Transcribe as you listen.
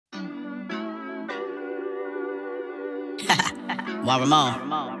Juan Ramone.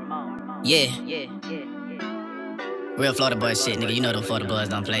 Yeah. Real Flawda Boi shit, nigga. You know them Flawda Boys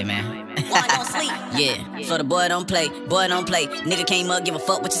don't play, man. One don't sleep. Yeah, Flawda Boi don't play, boy don't play. Nigga came up, give a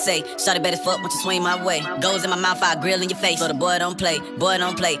fuck what you say. Shawty better fuck once you swing my way. Goes in my mouth, I grill in your face. Flawda Boi don't play, boy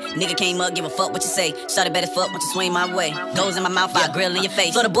don't play. Nigga came up, give a fuck what you say. Shawty better fuck once you swing my way. Goes in my mouth, I grill in your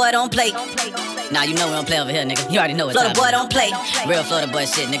face. Flawda Boi don't play. Nah, you know we don't play over here, nigga. You already know it's Flawda Boi don't play. Real Flawda Boi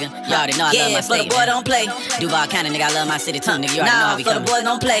shit, nigga. You already know I love my state. Flawda Boi don't play. Duval County, nigga, I love my city too, nigga. You already know how we Flawda Boi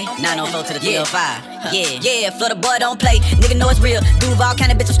don't play. 904 to the 305. Yeah, Flawda Boi don't play. Nigga know it's real. Duval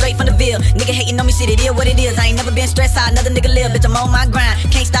County, bitch, I'm straight from the Ville. Nigga hating on me, shit, it is what it is. I ain't never been stressed out, another nigga live. Bitch, I'm on my grind.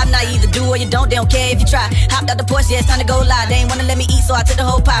 Can't stop now, you either do or you don't. They don't care if you try. Hopped out the Porsche, yeah, it's time to go live. They ain't wanna let me eat, so I took the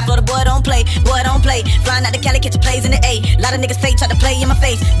whole pie. Flawda Boi don't play, boy don't play. Flying out the Cali, catching plays in the A. Lot of niggas fake, try to play in my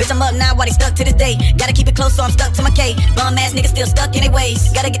face. Bitch, I'm up now, why they stuck to this day? Gotta keep it close, so I'm stuck to my K. Bum ass niggas still stuck in their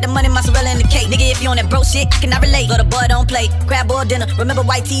ways. Gotta get the money, mozzarella in the cake. Nigga, if you on that broke shit, I cannot relate. Flawda Boi don't play. Crab boil dinner. Remember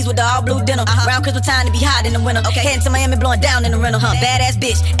white tees with the all blue denim. Round Christmas time to be hot in the winter. Heading to Miami, blowing down in the rental. Badass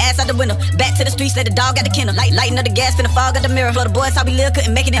bitch, ass out the window. Back to the streets, let the dog out the kennel. Lighting up the gas, finna fog out the mirror. Flawda Boys, how we live,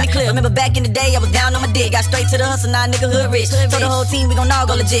 couldn't make it any clear. Remember back in the day, I was down on my dick. Got straight to the hustle, now nigga hood rich. Told the whole team we gon' all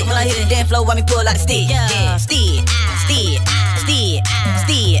go legit. When I hit the damn flow, while me pull out the stick. Steed.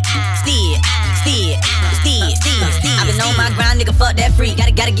 I've been on my grind, nigga, fuck that freak.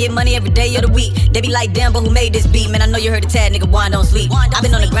 Gotta get money every day of the week. They be like, damn, but who made this beat? Man, I know you heard the tag, nigga, Juan don't sleep. I've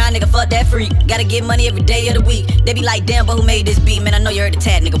been on the grind, nigga, fuck that freak. Gotta get money every day of the week. They be like, damn, but who made this beat? Man, I know you heard the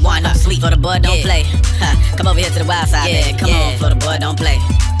tag, nigga, Juan don't sleep. Flawda Boi don't play. Come over here to the wild side, man. Come on, Flawda Boi don't play.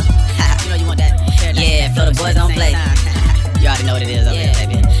 You know you want that? Yeah, Flawda Boys don't play. You already know what it is over here,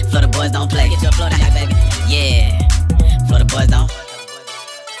 baby. Flawda Boys don't play. Get your Flawda baby. Yeah, Flawda Boys don't.